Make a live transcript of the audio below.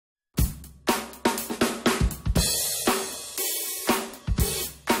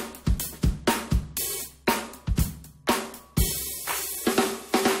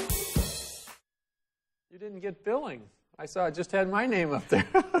didn't get billing. I saw it just had my name up there.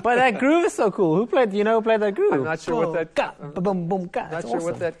 But that groove is so cool. Who played that groove? I'm not sure what that. Not sure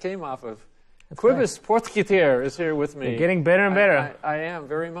what that came off of. Cobus Potgieter is here with me. You're getting better and better. I am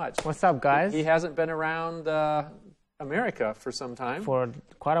very much. What's up, guys? He hasn't been around America for some time. For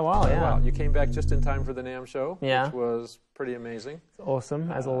quite a while, yeah. You came back just in time for the NAMM show, yeah, which was pretty amazing. It's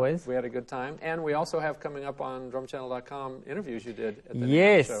awesome, as always. We had a good time, and we also have coming up on drumchannel.com interviews you did at the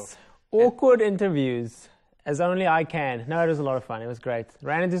NAMM show. Awkward interviews, as only I can. No, it was a lot of fun. It was great.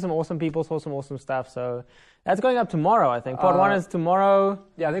 Ran into some awesome people, saw some awesome stuff. So that's going up tomorrow, I think. Part 1 is tomorrow.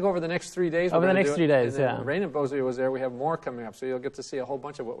 Yeah, I think over the next 3 days. Over the next 3 days, yeah. Rain and Bosley was there. We have more coming up, so you'll get to see a whole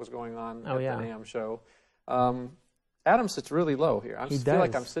bunch of what was going on at the NAMM show. Adam sits really low here. I feel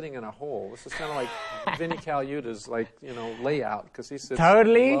like I'm sitting in a hole. This is kind of like Vinnie Calyuta's layout, because he sits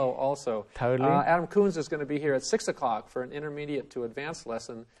low also. Totally. Adam Coons is going to be here at 6 o'clock for an intermediate to advanced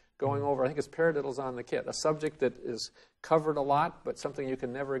lesson going over, I think it's paradiddles on the kit, a subject that is covered a lot, but something you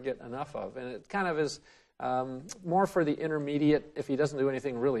can never get enough of. And it kind of is more for the intermediate if he doesn't do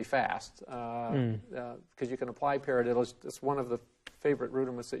anything really fast, because you can apply paradiddles. It's one of the favorite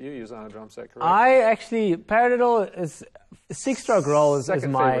rudiments that you use on a drum set, correct? Paradiddle is 6-stroke roll is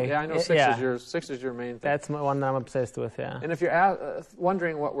my... favorite. Yeah, I know six is your main thing. That's one that I'm obsessed with, yeah. And if you're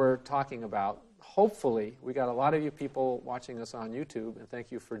wondering what we're talking about, hopefully, we got a lot of you people watching us on YouTube, and thank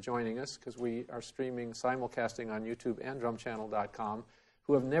you for joining us, because we are streaming, simulcasting on YouTube and drumchannel.com,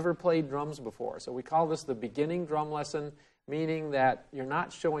 who have never played drums before. So we call this the beginning drum lesson, meaning that you're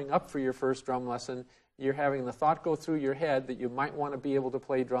not showing up for your first drum lesson. You're having the thought go through your head that you might want to be able to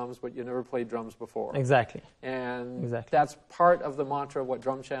play drums, but you never played drums before. Exactly. And that's part of the mantra of what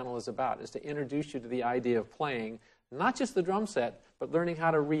Drum Channel is about, is to introduce you to the idea of playing, not just the drum set, but learning how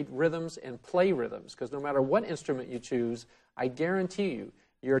to read rhythms and play rhythms. Because no matter what instrument you choose, I guarantee you,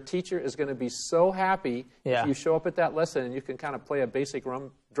 your teacher is going to be so happy if you show up at that lesson and you can kind of play a basic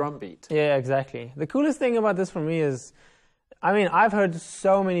drum beat. Yeah, exactly. The coolest thing about this for me is, I've heard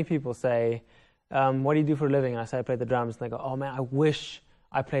so many people say, what do you do for a living? And I say, I play the drums. And they go, oh man, I wish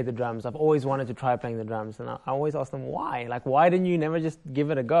I played the drums. I've always wanted to try playing the drums. And I always ask them, why? Like, why didn't you never just give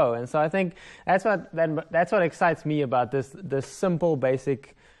it a go? And so I think that's what excites me about this simple,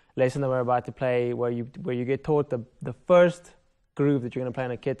 basic lesson that we're about to play, where you get taught the first groove that you're going to play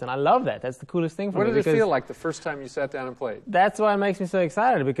on a kit. And I love that. That's the coolest thing for me. What did it feel like the first time you sat down and played? That's why it makes me so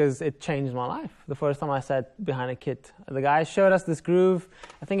excited, because it changed my life. The first time I sat behind a kit. The guy showed us this groove.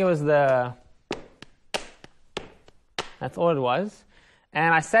 I think it was that's all it was.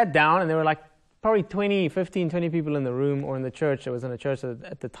 And I sat down, and there were like probably 15, 20 people in the room, or in the church. I was in a church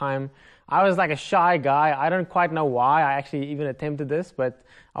at the time. I was like a shy guy. I don't quite know why I actually even attempted this, but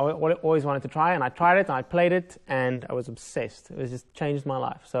I always wanted to try, and I tried it, and I played it, and I was obsessed. It just changed my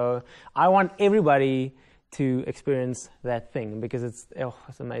life. So I want everybody to experience that thing, because it's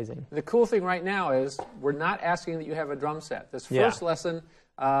amazing. The cool thing right now is we're not asking that you have a drum set. This first lesson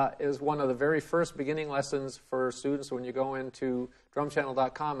is one of the very first beginning lessons for students. When you go into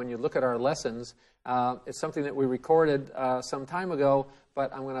drumchannel.com and you look at our lessons, it's something that we recorded some time ago,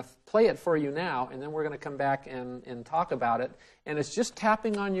 but I'm going to play it for you now, and then we're going to come back and talk about it. And it's just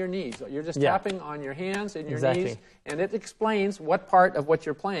tapping on your knees. You're just tapping on your hands and your knees, and it explains what part of what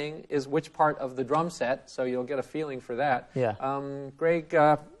you're playing is which part of the drum set, so you'll get a feeling for that. Greg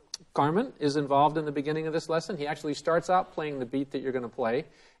Carmen is involved in the beginning of this lesson. He actually starts out playing the beat that you're going to play.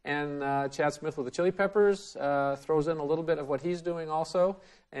 And Chad Smith with the Chili Peppers throws in a little bit of what he's doing also.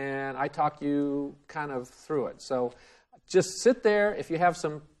 And I talk you kind of through it. So just sit there. If you have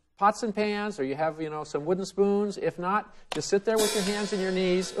some pots and pans, or you have some wooden spoons, if not, just sit there with your hands and your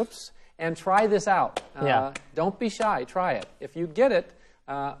knees, and try this out. Don't be shy. Try it. If you get it,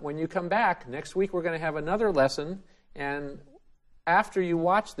 when you come back, next week we're going to have another lesson. And after you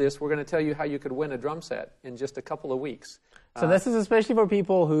watch this, we're going to tell you how you could win a drum set in just a couple of weeks. So this is especially for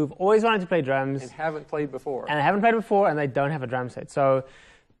people who've always wanted to play drums. And haven't played before. And they don't have a drum set. So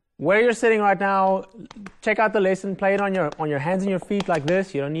where you're sitting right now, check out the lesson. Play it on your hands and your feet like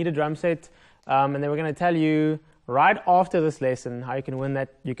this. You don't need a drum set. And then we're going to tell you right after this lesson how you can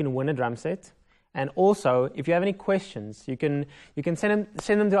win a drum set. And also, if you have any questions, you can send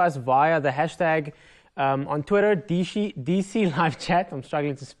them to us via the hashtag on Twitter, DC Live Chat. I'm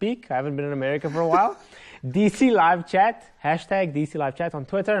struggling to speak. I haven't been in America for a while. DC Live Chat, hashtag DC Live Chat on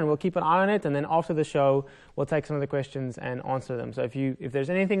Twitter, and we'll keep an eye on it. And then after the show, we'll take some of the questions and answer them. So if there's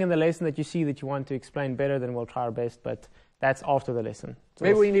anything in the lesson that you see that you want to explain better, then we'll try our best. But that's after the lesson. So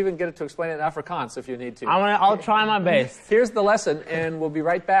maybe we can even get it to explain it in Afrikaans if you need to. I'll try my best. Here's the lesson, and we'll be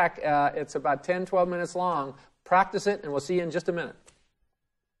right back. It's about 10, 12 minutes long. Practice it, and we'll see you in just a minute.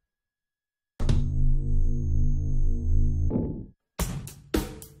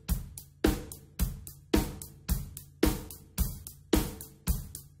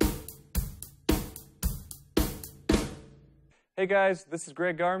 Hey guys, this is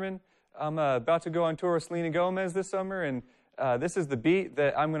Greg Garman. I'm about to go on tour with Selena Gomez this summer, and this is the beat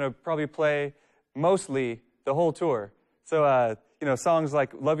that I'm going to probably play mostly the whole tour. So, you know, songs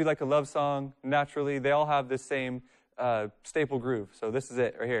like Love You Like a Love Song, Naturally, they all have this same staple groove. So this is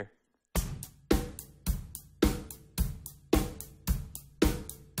it right here.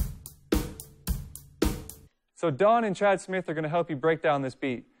 So Don and Chad Smith are going to help you break down this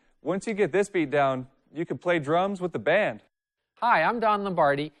beat. Once you get this beat down, you can play drums with the band. Hi, I'm Don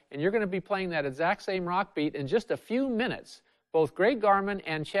Lombardi, and you're going to be playing that exact same rock beat in just a few minutes. Both Greg Garman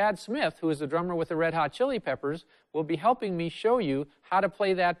and Chad Smith, who is the drummer with the Red Hot Chili Peppers, will be helping me show you how to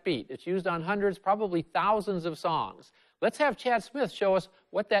play that beat. It's used on hundreds, probably thousands of songs. Let's have Chad Smith show us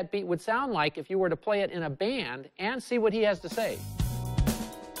what that beat would sound like if you were to play it in a band and see what he has to say.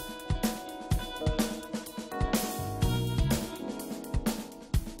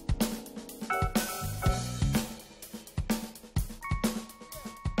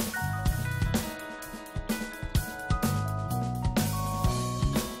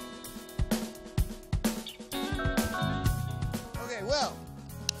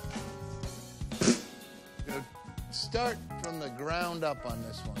 Start from the ground up on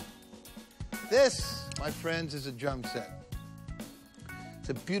this one. This, my friends, is a drum set. It's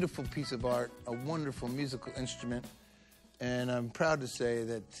a beautiful piece of art, a wonderful musical instrument, and I'm proud to say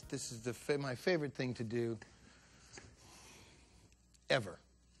that this is my favorite thing to do ever.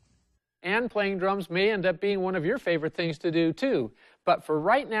 And playing drums may end up being one of your favorite things to do, too. But for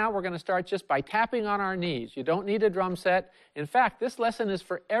right now, we're going to start just by tapping on our knees. You don't need a drum set. In fact, this lesson is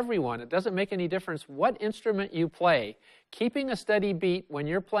for everyone. It doesn't make any difference what instrument you play. Keeping a steady beat when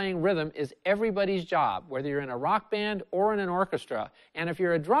you're playing rhythm is everybody's job, whether you're in a rock band or in an orchestra. And if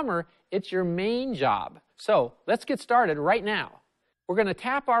you're a drummer, it's your main job. So let's get started right now. We're going to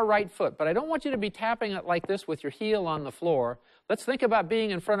tap our right foot, but I don't want you to be tapping it like this with your heel on the floor. Let's think about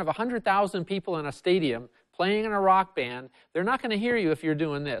being in front of 100,000 people in a stadium, playing in a rock band. They're not going to hear you if you're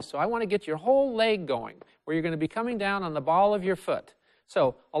doing this. So I want to get your whole leg going, where you're going to be coming down on the ball of your foot.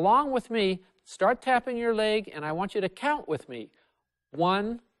 So along with me, start tapping your leg, and I want you to count with me.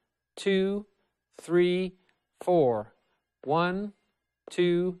 1, 2, 3, 4. 1,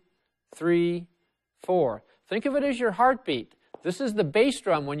 2, 3, 4. Think of it as your heartbeat. This is the bass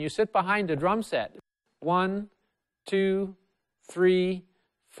drum when you sit behind a drum set. 1, 2, 3,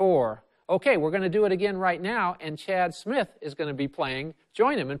 4. Okay, we're going to do it again right now, and Chad Smith is going to be playing.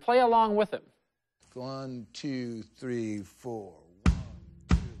 Join him and play along with him. 1, 2, 3, 4.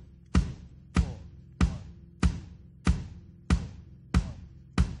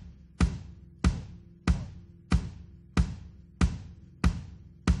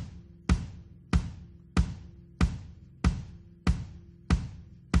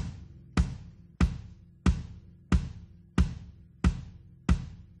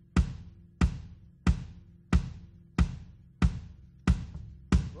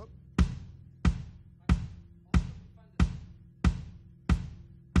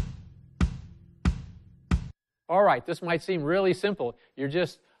 All right, this might seem really simple. You're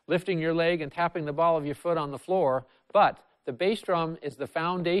just lifting your leg and tapping the ball of your foot on the floor, but the bass drum is the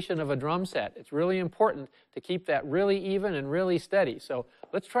foundation of a drum set. It's really important to keep that really even and really steady. So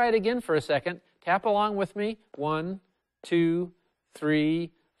let's try it again for a second. Tap along with me. 1, 2,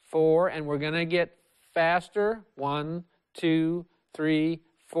 3, 4, and we're going to get faster. 1, 2, 3,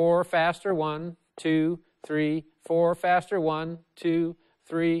 4, faster. 1, 2, 3, 4, faster. 1, 2,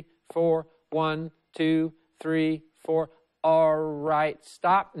 3, 4, 1, 2, 3, 4. All right,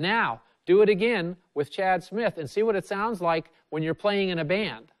 stop. Now, do it again with Chad Smith and see what it sounds like when you're playing in a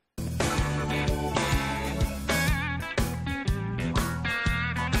band.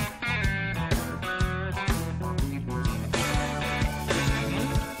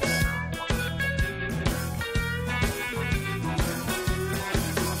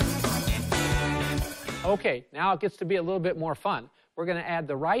 Okay, now it gets to be a little bit more fun. We're going to add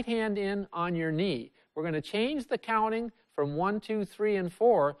the right hand in on your knee. We're going to change the counting from 1, 2, 3, and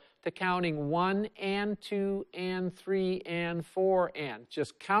 4 to counting 1 and 2 and 3 and 4 and.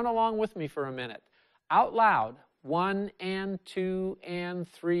 Just count along with me for a minute. Out loud, 1 and 2 and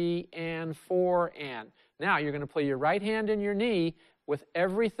 3 and 4 and. Now you're going to play your right hand in your knee with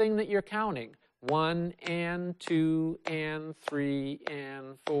everything that you're counting. 1 and 2 and 3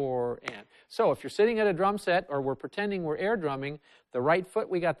 and 4 and. So if you're sitting at a drum set or we're pretending we're air drumming, the right foot,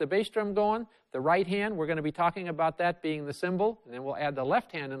 we got the bass drum going. The right hand, we're going to be talking about that being the cymbal. And then we'll add the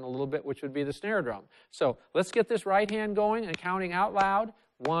left hand in a little bit, which would be the snare drum. So let's get this right hand going and counting out loud.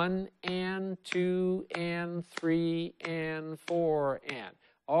 1 and 2 and 3 and 4 and.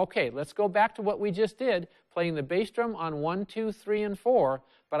 Okay, let's go back to what we just did, playing the bass drum on 1, 2, 3, and 4,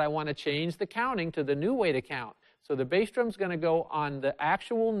 but I want to change the counting to the new way to count. So the bass drum's going to go on the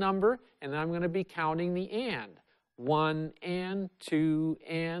actual number, and then I'm going to be counting the and. 1 and 2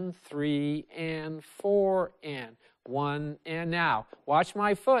 and 3 and 4 and 1 and. Now, watch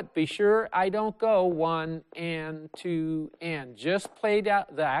my foot. Be sure I don't go 1 and 2 and. Just play the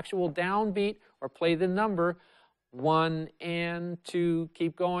actual downbeat or play the number 1 and 2.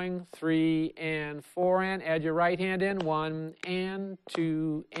 Keep going. 3 and 4 and. Add your right hand in. 1 and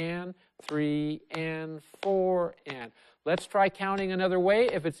 2 and 3 and 4 and. Let's try counting another way.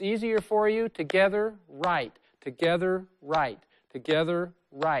 If it's easier for you, together, right. Together, right. Together,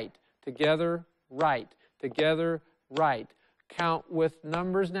 right. Together, right. Together, right. Count with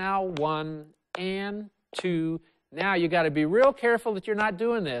numbers now. 1 and 2. Now you got to be real careful that you're not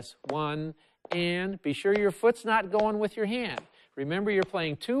doing this. 1 and. Be sure your foot's not going with your hand. Remember, you're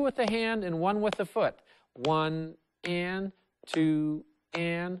playing 2 with the hand and 1 with the foot. 1 and 2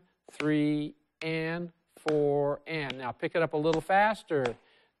 and 3 and 4 and. Now pick it up a little faster.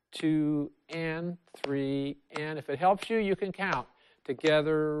 2 and 3 and. If it helps you, you can count.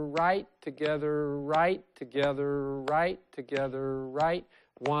 Together, right, together, right, together, right, together, right.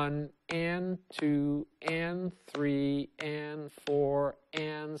 1 and 2 and 3 and 4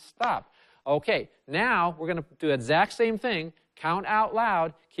 and stop. Okay, now we're going to do the exact same thing. Count out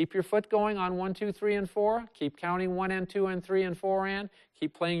loud. Keep your foot going on 1, 2, 3, and 4. Keep counting 1 and 2 and 3 and 4 and.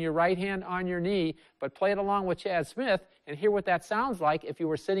 Keep playing your right hand on your knee, but play it along with Chad Smith and hear what that sounds like if you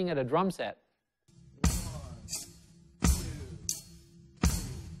were sitting at a drum set. 1, 2, 3,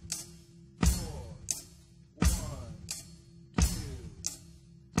 4. 1, 2, 3,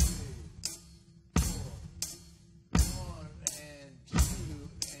 4. 1 and 2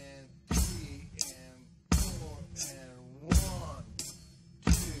 and 3 and 4 and 1,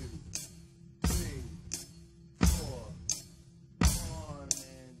 2, 3, 4. 1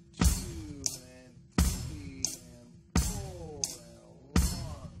 and 2 and 3 and 4 and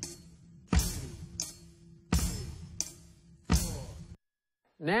 1, 2, 3, 4.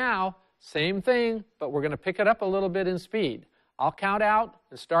 Now, same thing, but we're going to pick it up a little bit in speed. I'll count out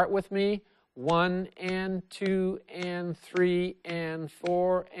and start with me. 1 and 2 and 3 and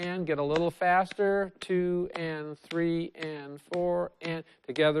 4 and. Get a little faster. 2 and 3 and 4 and.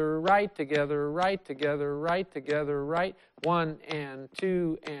 Together, right, together, right, together, right, together, right. 1 and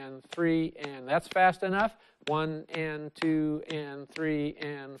 2 and 3 and. That's fast enough. 1 and 2 and 3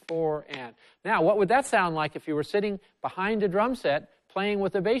 and 4 and. Now, what would that sound like if you were sitting behind a drum set playing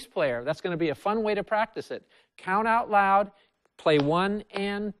with a bass player? That's going to be a fun way to practice it. Count out loud. Play 1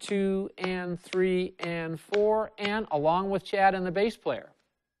 and 2 and 3 and 4 and along with Chad and the bass player.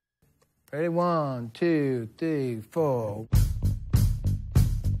 Ready? 1, 2, 3, 4.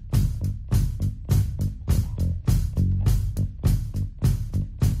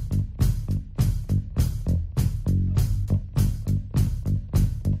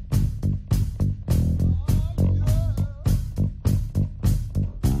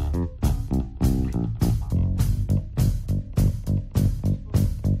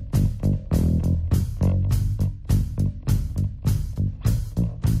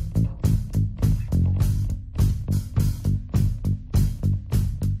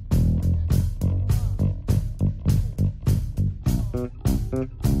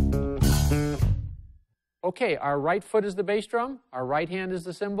 Okay, our right foot is the bass drum, our right hand is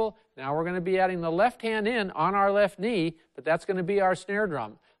the cymbal. Now we're going to be adding the left hand in on our left knee, but that's going to be our snare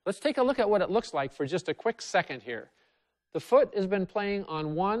drum. Let's take a look at what it looks like for just a quick second here. The foot has been playing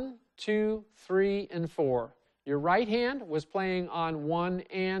on 1, 2, 3, and 4. Your right hand was playing on 1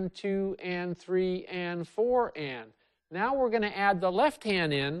 and 2 and 3 and 4 and. Now we're going to add the left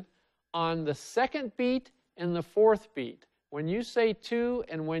hand in on the second beat and the fourth beat. When you say 2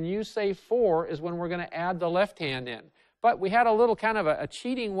 and when you say 4 is when we're going to add the left hand in. But we had a little kind of a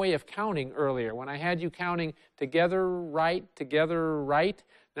cheating way of counting earlier when I had you counting together, right, together, right.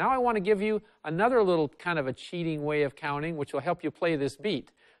 Now I want to give you another little kind of a cheating way of counting which will help you play this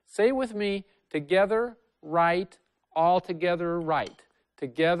beat. Say with me, together, right, all together, right.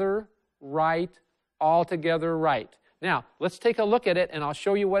 Together, right, all together, right. Now, let's take a look at it and I'll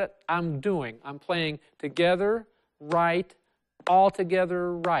show you what I'm doing. I'm playing together, right, all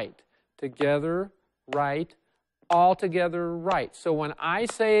together, right. Together, right, all together, right. So when I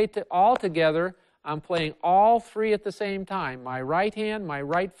say all together, I'm playing all three at the same time. My right hand, my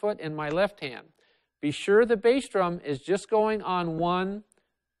right foot, and my left hand. Be sure the bass drum is just going on 1,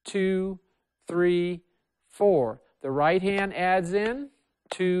 2, 3, 4. The right hand adds in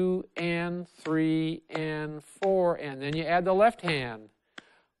 2 and 3 and 4, and then you add the left hand.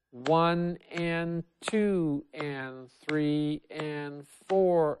 1 and 2 and 3 and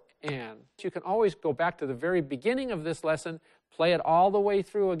 4 and. You can always go back to the very beginning of this lesson, play it all the way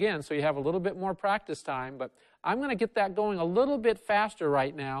through again so you have a little bit more practice time, but I'm going to get that going a little bit faster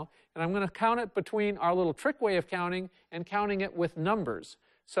right now, and I'm going to count it between our little trick way of counting and counting it with numbers.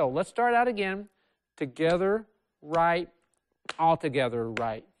 So let's start out again. Together, right, all together,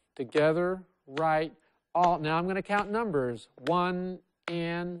 right. Together, right, all. Now I'm going to count numbers. 1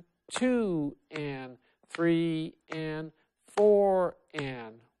 and 2 and 3 and 4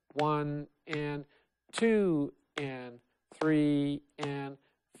 and 1 and 2 and 3 and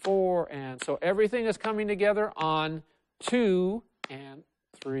 4 and. So everything is coming together on 2 and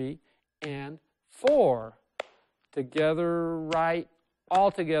 3 and 4. Together, right, all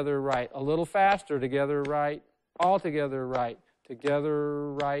together, right. A little faster. Together, right, all together, right.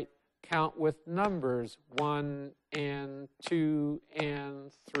 Together, right. Count with numbers. 1 and 2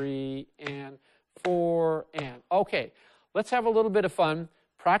 and 3 and 4 and. Okay, let's have a little bit of fun.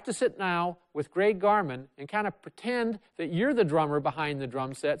 Practice it now with Greg Garman and kind of pretend that you're the drummer behind the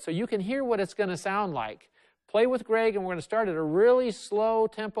drum set so you can hear what it's going to sound like. Play with Greg, and we're going to start at a really slow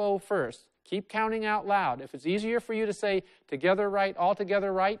tempo first. Keep counting out loud. If it's easier for you to say together right, all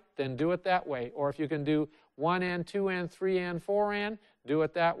together right, then do it that way. Or if you can do 1 and 2 and 3 and 4 and, do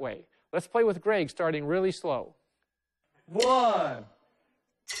it that way. Let's play with Greg starting really slow. 1,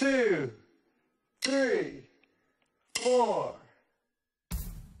 2, 3, 4.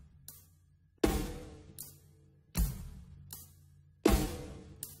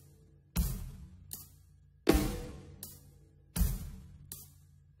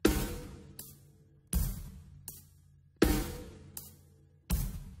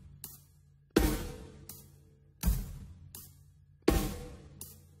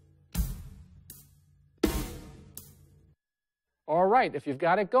 All right, if you've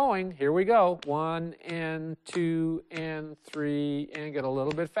got it going, here we go. 1 and 2 and 3 and get a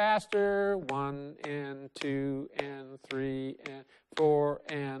little bit faster. 1 and 2 and 3 and 4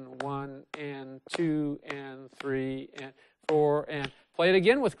 and 1 and 2 and 3 and 4 and. Play it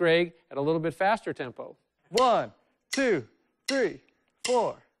again with Greg at a little bit faster tempo. 1, 2, 3,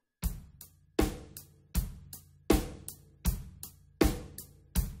 4.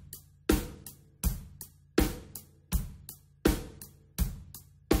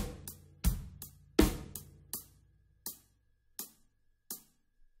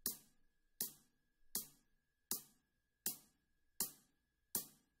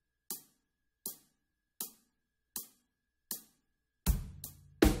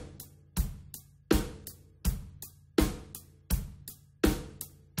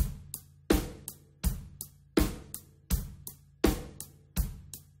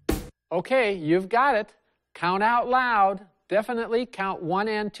 Okay, you've got it. Count out loud. Definitely count 1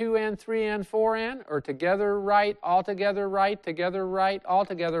 and 2 and 3 and 4 and, or together right, all together right, together right, all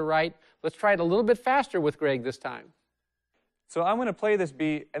together right. Let's try it a little bit faster with Greg this time. So I'm going to play this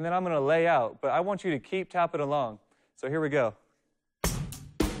beat, and then I'm going to lay out, but I want you to keep tapping along. So here we go.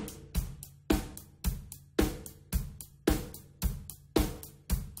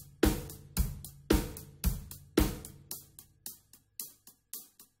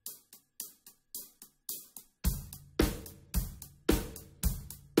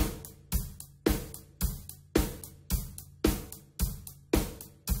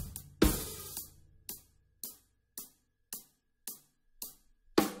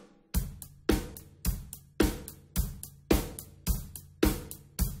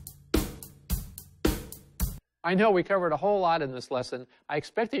 I know we covered a whole lot in this lesson. I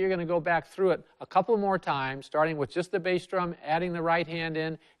expect that you're going to go back through it a couple more times, starting with just the bass drum, adding the right hand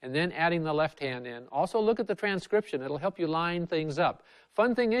in, and then adding the left hand in. Also, look at the transcription. It'll help you line things up.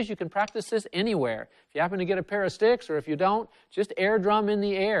 Fun thing is you can practice this anywhere. If you happen to get a pair of sticks, or if you don't, just air drum in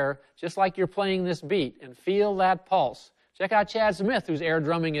the air, just like you're playing this beat, and feel that pulse. Check out Chad Smith, who's air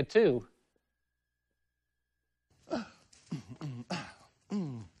drumming it too.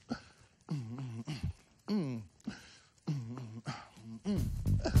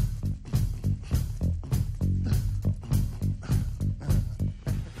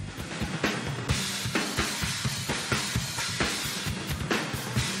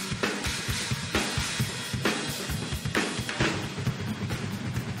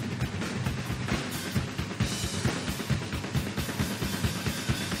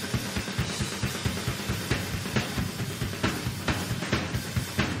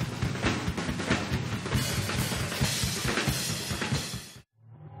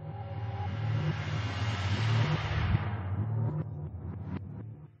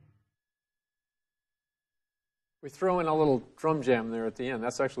 We throw in a little drum jam there at the end.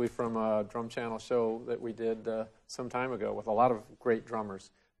 That's actually from a Drum Channel show that we did some time ago with a lot of great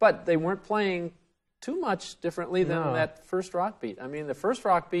drummers. But they weren't playing too much differently than that first rock beat. I mean, the first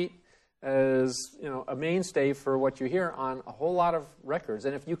rock beat is, you know, a mainstay for what you hear on a whole lot of records.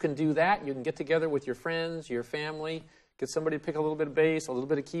 And if you can do that, you can get together with your friends, your family, get somebody to pick a little bit of bass, a little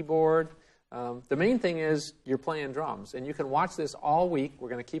bit of keyboard. The main thing is you're playing drums. And you can watch this all week. We're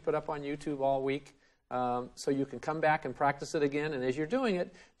going to keep it up on YouTube all week. So you can come back and practice it again. And as you're doing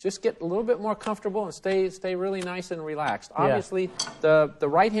it, just get a little bit more comfortable and stay really nice and relaxed. Obviously, the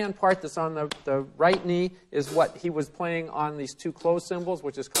right-hand part that's on the right knee is what he was playing on these two closed cymbals,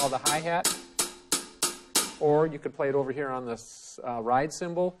 which is called the hi-hat. Or you could play it over here on this ride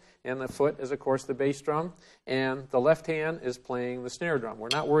cymbal. And the foot is, of course, the bass drum. And the left hand is playing the snare drum. We're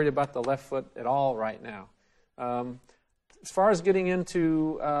not worried about the left foot at all right now. As far as getting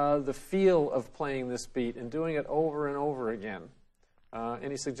into the feel of playing this beat and doing it over and over again,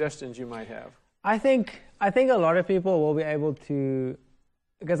 any suggestions you might have? I think a lot of people will be able to,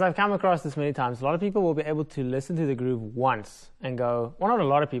 because I've come across this many times, a lot of people will be able to listen to the groove once and go, well, not a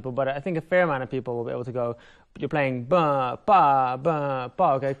lot of people, but I think a fair amount of people will be able to go, you're playing ba, ba, ba, ba,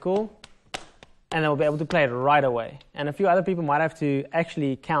 okay, cool. And they'll be able to play it right away. And a few other people might have to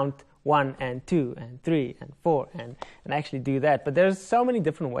actually count 1 and 2 and 3 and 4 and actually do that. But there's so many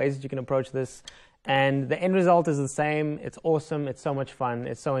different ways that you can approach this, and the end result is the same. It's awesome. It's so much fun.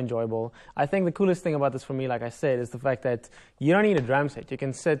 It's so enjoyable. I think the coolest thing about this for me, like I said, is the fact that you don't need a drum set. You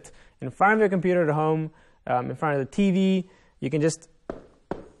can sit in front of your computer at home, in front of the TV. You can just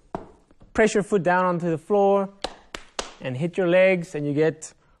press your foot down onto the floor and hit your legs, and you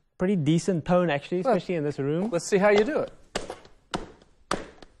get pretty decent tone, actually, especially in this room. Let's see how you do it.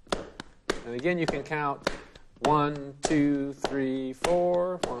 And again, you can count 1, 2, 3,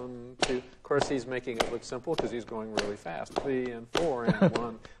 4, 1, 2. Of course, he's making it look simple because he's going really fast. 3 and 4 and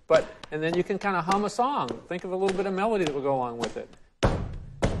 1. And then you can kind of hum a song. Think of a little bit of melody that will go along with it.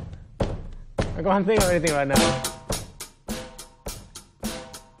 I can't think of anything right now.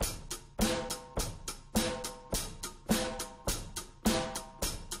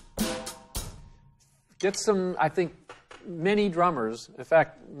 Get some, I think, many drummers. In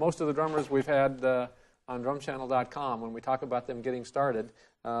fact, most of the drummers we've had on drumchannel.com, when we talk about them getting started,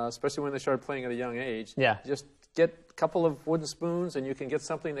 especially when they started playing at a young age, just get a couple of wooden spoons and you can get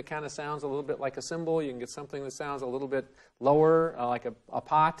something that kind of sounds a little bit like a cymbal. You can get something that sounds a little bit lower, like a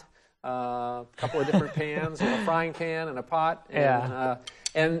pot, a couple of different pans, a frying pan and a pot.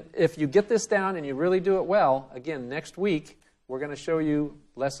 And if you get this down and you really do it well, again, next week we're going to show you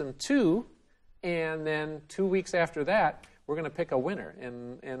lesson 2. And then 2 weeks after that, we're going to pick a winner.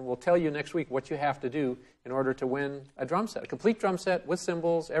 And we'll tell you next week what you have to do in order to win a drum set. A complete drum set with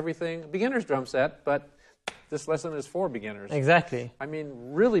cymbals, everything. A beginner's drum set, but this lesson is for beginners. Exactly. I mean,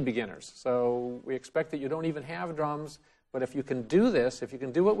 really beginners. So we expect that you don't even have drums. But if you can do this, if you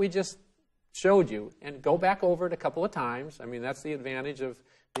can do what we just showed you, and go back over it a couple of times, I mean, that's the advantage of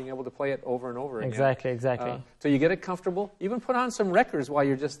being able to play it over and over again. Exactly. So you get it comfortable. Even put on some records while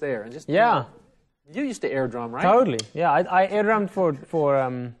you're just there. And just, you used to air drum, right? Totally. Yeah, I air drummed for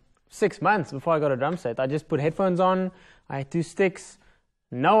 6 months before I got a drum set. I just put headphones on. I had 2 sticks.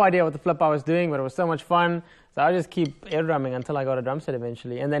 No idea what the flip I was doing, but it was so much fun. So I just keep air drumming until I got a drum set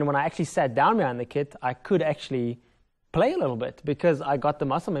eventually. And then when I actually sat down behind the kit, I could actually play a little bit because I got the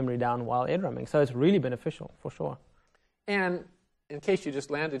muscle memory down while air drumming. So it's really beneficial, for sure. And in case you just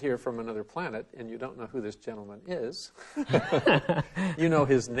landed here from another planet and you don't know who this gentleman is, you know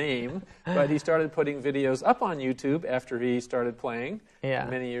his name, but he started putting videos up on YouTube after he started playing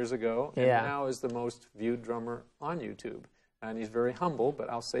many years ago, and now is the most viewed drummer on YouTube. And he's very humble, but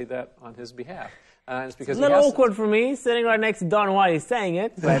I'll say that on his behalf. And it's because it's a little awkward for me, sitting right next to Don while he's saying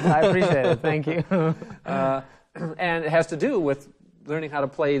it, but I appreciate it. Thank you. And it has to do with learning how to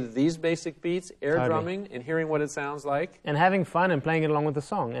play these basic beats, air drumming, and hearing what it sounds like. And having fun and playing it along with the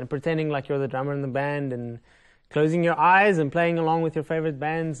song, and pretending like you're the drummer in the band, and closing your eyes and playing along with your favorite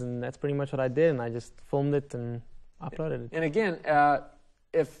bands, and that's pretty much what I did, and I just filmed it and uploaded it. And again,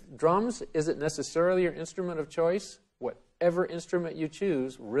 if drums isn't necessarily your instrument of choice, whatever instrument you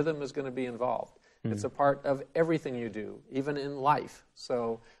choose, rhythm is going to be involved. It's a part of everything you do, even in life.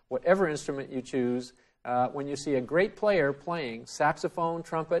 So whatever instrument you choose, when you see a great player playing saxophone,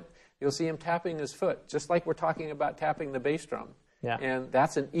 trumpet, you'll see him tapping his foot, just like we're talking about tapping the bass drum. Yeah. And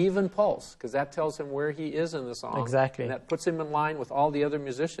that's an even pulse, because that tells him where he is in the song. Exactly. And that puts him in line with all the other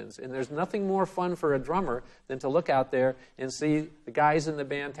musicians. And there's nothing more fun for a drummer than to look out there and see the guys in the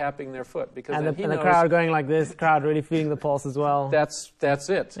band tapping their foot. Because And, then the crowd going like this, the crowd really feeling the pulse as well. That's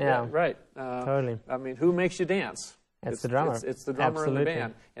it. Yeah. Right. Totally. I mean, who makes you dance? It's the drummer. It's the drummer in the Absolutely.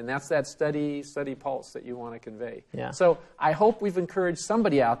 band. And that's that steady pulse that you want to convey. Yeah. So I hope we've encouraged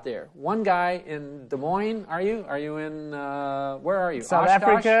somebody out there. One guy in Des Moines, are you? Are you in, where are you? South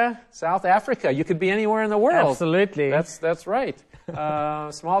Oshkosh? Africa. South Africa. You could be anywhere in the world. Absolutely. That's right.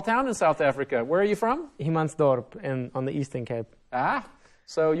 Small town in South Africa. Where are you from? Humansdorp on the Eastern Cape.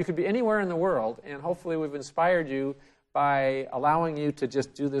 So you could be anywhere in the world, and hopefully we've inspired you by allowing you to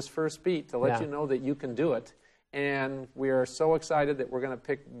just do this first beat to let you know that you can do it. And we are so excited that we're going to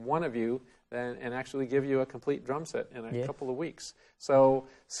pick one of you and actually give you a complete drum set in a couple of weeks. So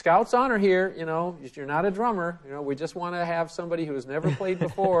Scout's honor here, you're not a drummer. We just want to have somebody who has never played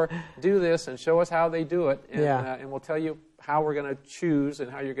before do this and show us how they do it. And, and we'll tell you how we're going to choose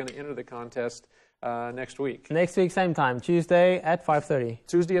and how you're going to enter the contest next week. Next week, same time, Tuesday at 5:30.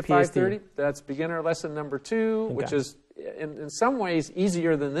 Tuesday at 5:30. That's beginner lesson number 2, which is in some ways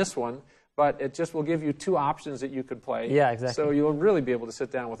easier than this one. But it just will give you 2 options that you could play. Yeah, exactly. So you'll really be able to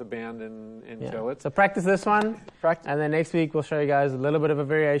sit down with a band and kill it. So practice this one, and then next week we'll show you guys a little bit of a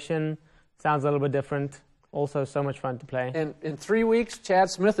variation. Sounds a little bit different. Also, so much fun to play. And in 3 weeks, Chad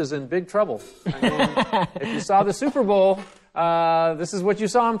Smith is in big trouble. I mean, if you saw the Super Bowl, this is what you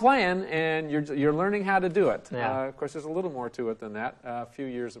saw him playing, and you're learning how to do it. Yeah. Of course, there's a little more to it than that, a few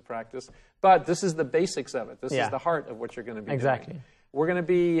years of practice. But this is the basics of it. This is the heart of what you're going to be doing. We're going to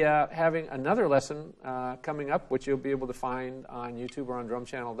be having another lesson coming up, which you'll be able to find on YouTube or on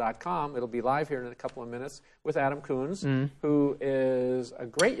drumchannel.com. It'll be live here in a couple of minutes with Adam Coons, who is a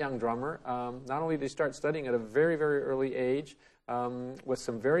great young drummer. Not only did he start studying at a very, very early age with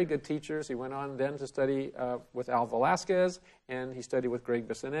some very good teachers, he went on then to study with Al Velasquez, and he studied with Greg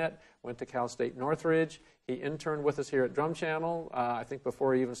Bissonette, went to Cal State Northridge. He interned with us here at Drum Channel, I think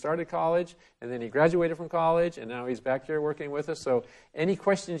before he even started college, and then he graduated from college, and now he's back here working with us. So any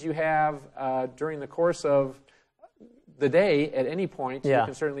questions you have during the course of the day at any point, you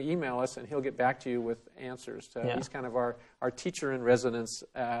can certainly email us, and he'll get back to you with answers. He's kind of our teacher in residence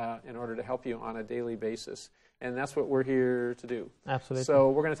in order to help you on a daily basis. And that's what we're here to do. Absolutely.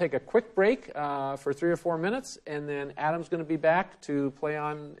 So we're going to take a quick break for 3 or 4 minutes, and then Adam's going to be back to play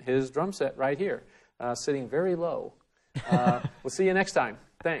on his drum set right here, sitting very low. We'll see you next time.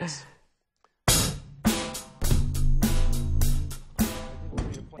 Thanks.